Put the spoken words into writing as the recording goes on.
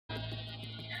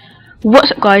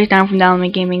What's up guys, Dan from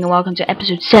Download Gaming and welcome to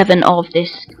episode 7 of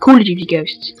this Call of Duty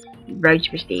Ghosts Road to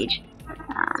Prestige.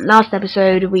 Last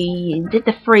episode we did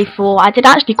the free-for-all. I did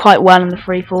actually quite well in the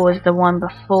free-for-all as the one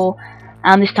before,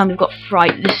 and this time we've got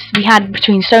Fright. We had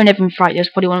between Stone Ebb and Fright, there's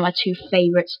probably one of my two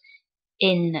favourites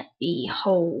in the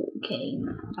whole game.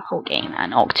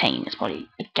 And Octane is probably,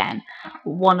 again,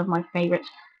 one of my favourites.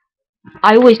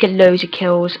 I always get loads of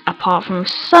kills apart from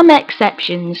some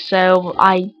exceptions, so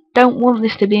I don't want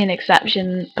this to be an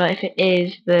exception, but if it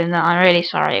is, then I'm really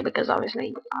sorry, because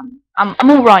obviously I'm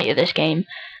alright at this game.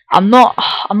 I'm not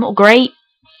great.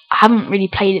 I haven't really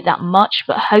played it that much,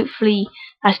 but hopefully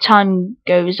as time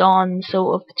goes on,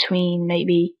 sort of between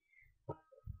maybe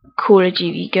Call of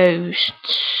Duty Ghosts,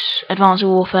 Advanced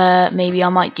Warfare, maybe I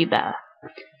might do better.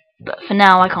 But for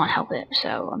now I can't help it,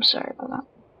 so I'm sorry about that.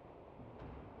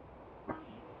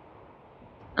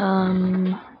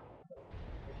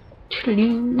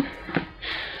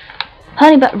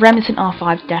 Honey, but Remington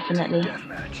R5 definitely.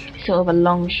 Sort of a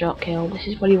long shot kill. This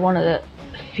is probably one of the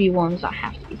few ones I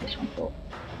have to use this one for.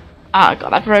 Oh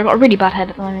god, I've got a really bad head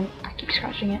at the moment. I keep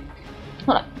scratching it. It's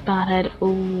not a bad head.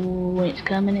 Oh, it's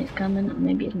coming, it's coming.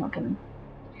 Maybe it's not coming.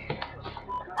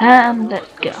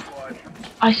 Let's go.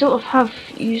 I sort of have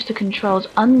used the controls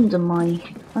under my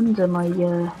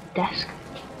desk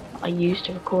that I used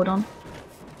to record on.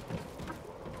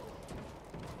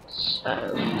 So,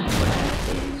 where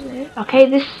is it? Okay,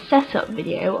 this setup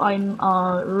video, I'm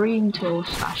a room tour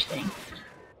slash thing.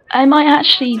 I might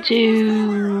upload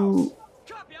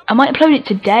it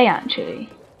today actually.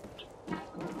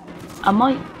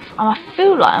 I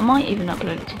feel like I might even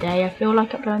upload it today. I feel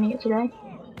like uploading it today.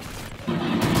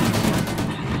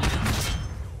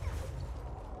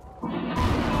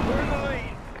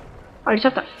 I just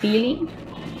have that feeling.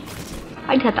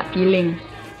 I just have that feeling.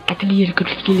 That's a really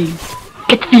good feeling.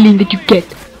 That feeling that you get.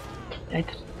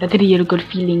 That's a really good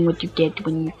feeling what you get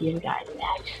when you feel like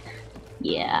that.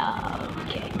 Yeah,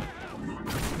 okay.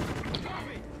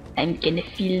 I'm gonna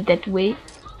feel that way.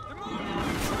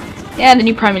 Yeah, the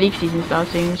new Premier League season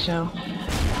starts soon, so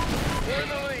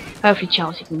hopefully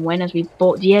Chelsea can win, as we've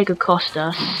bought Diego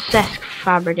Costa, Cesc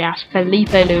Fabregas,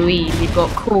 Felipe Luis, we've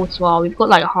got Courtois, we've got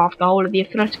like half the whole of the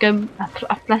Atletico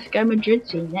Madrid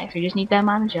team. Next we just need their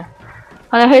manager.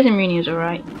 Although Jose Mourinho's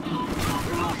alright.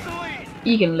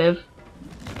 You can live.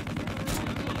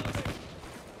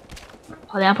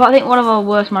 I think one of our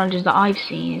worst managers that I've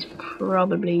seen is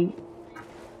probably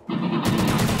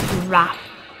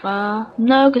Rafa.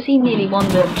 No, because he nearly won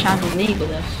the Champions League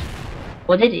with us.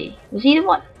 Or did he? Was he the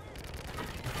one?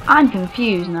 I'm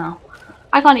confused now.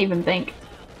 I can't even think.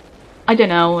 I don't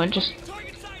know.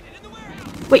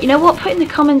 Wait, you know what? Put in the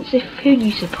comments who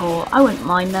you support. I wouldn't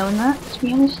mind knowing that, to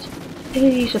be honest. Who do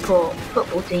you support?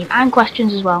 Football team. And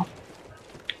questions as well.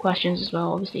 Questions as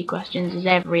well. Obviously, questions is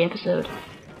every episode.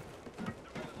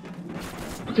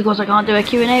 Because I can't do a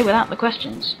Q&A without the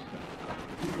questions.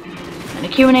 And a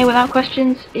Q&A without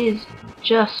questions is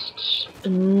just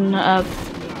there's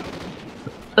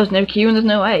no Q and there's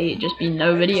no A. It'd just be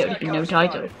no video, it'd be no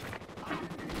title.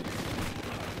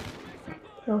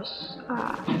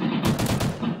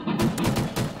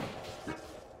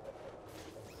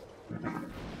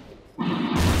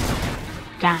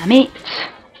 Damn it!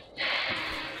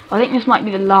 I think this might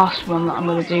be the last one that I'm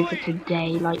gonna do for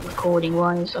today, like recording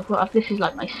wise. This is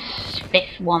like my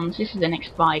 5th one, so this is the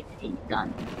next 5 days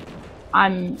done.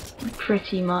 I'm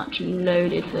pretty much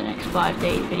loaded for the next 5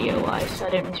 days video wise, so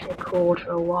I don't need to record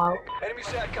for a while. Enemy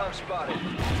SATCOM spotted.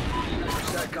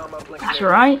 SATCOM uplink. That's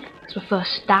right. It's my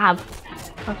first stab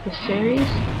of the series.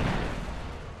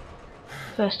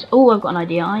 Oh, I've got an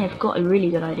idea. I have got a really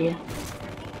good idea.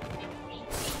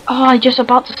 Oh, I'm just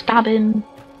about to stab him.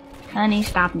 And he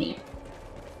stabbed me.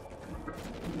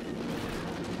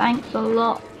 Thanks a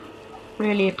lot.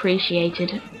 Really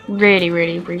appreciated. Really,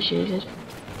 really appreciated.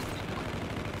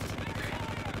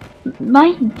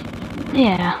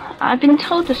 Yeah, I've been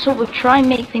told to sort of try and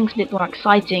make things a bit more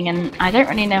exciting, and I don't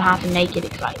really know how to make it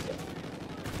exciting.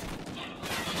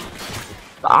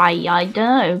 But I don't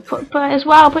know. But as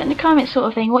well, put in the comments sort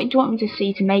of thing, what do you want me to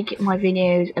see to make my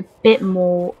videos a bit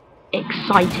more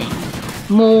exciting?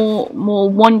 More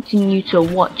wanting you to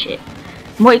watch it.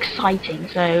 More exciting.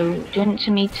 So do you want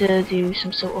me to do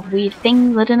some sort of weird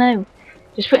things? I don't know.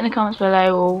 Just put in the comments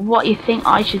below or what you think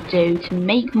I should do to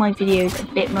make my videos a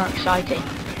bit more exciting.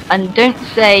 And don't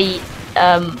say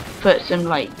put some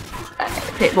like a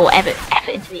bit more effort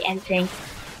into the editing,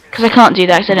 because I can't do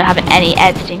that because I don't have any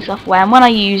editing software. And when I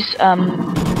use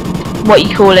what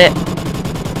you call it,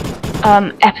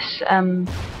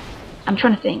 I'm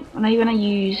trying to think. When I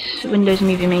use Windows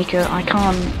Movie Maker, I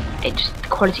can't. The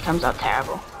quality comes out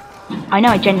terrible. I know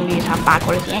I genuinely just have bad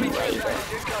quality anyway, but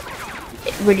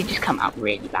it really just come out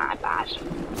really bad.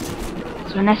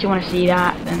 So unless you want to see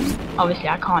that, then obviously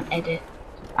I can't edit.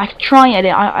 I could try and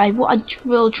edit. What I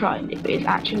will try and do is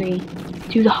actually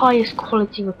do the highest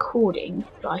quality recording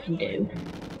that I can do.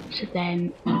 So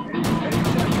then,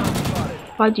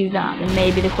 if I do that, then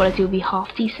maybe the quality will be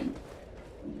half decent.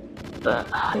 But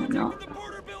I hope not.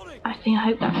 I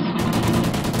hope that's.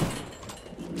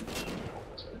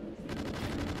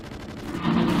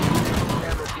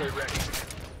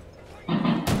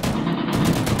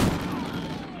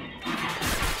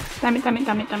 Damn it,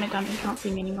 he can't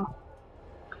see me anymore.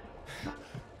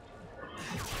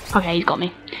 Okay, he's got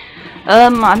me. I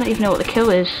don't even know what the kill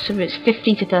is, so it's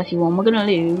 50 to 31, we're gonna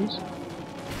lose.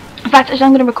 In fact, actually,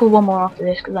 I'm gonna record one more after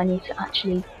this, because I need to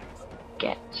actually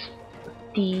get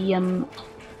the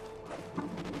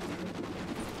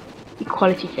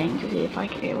quality thing to see if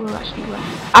it will actually work.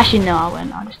 Actually, no, I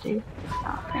won't, I'll just do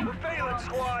that thing.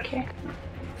 Okay.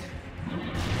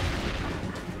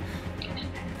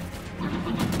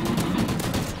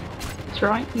 That's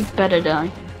right, you better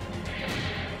die.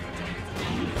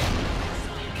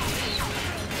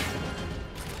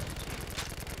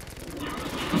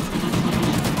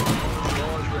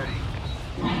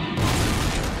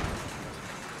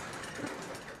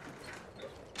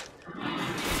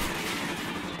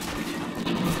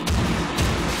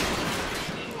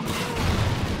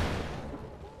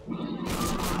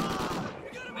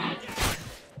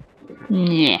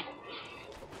 Yeah.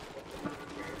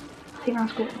 I think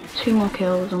that's got 2 more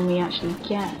kills than we actually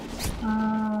get.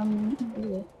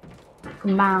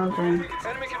 Mountain.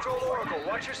 Enemy control Oracle.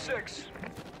 Watch your 6.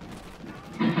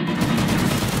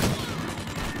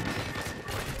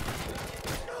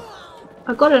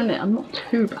 I gotta admit, I'm not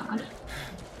too bad.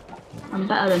 I'm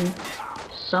better than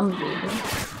some people.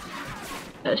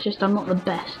 It's just I'm not the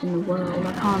best in the world.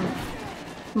 I'm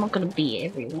not gonna beat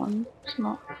everyone. It's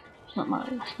not like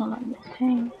this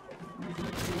thing.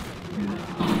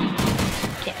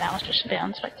 Yeah, that was just a bit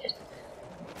unexpected.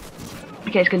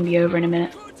 Okay, it's gonna be over in a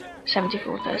minute.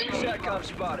 74:38.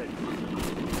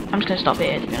 I'm just gonna stop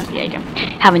here. To be honest. Yeah, you go.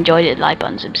 Have enjoyed it, like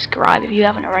button, subscribe if you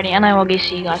haven't already, and I will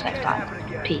see you guys next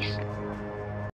time. Peace.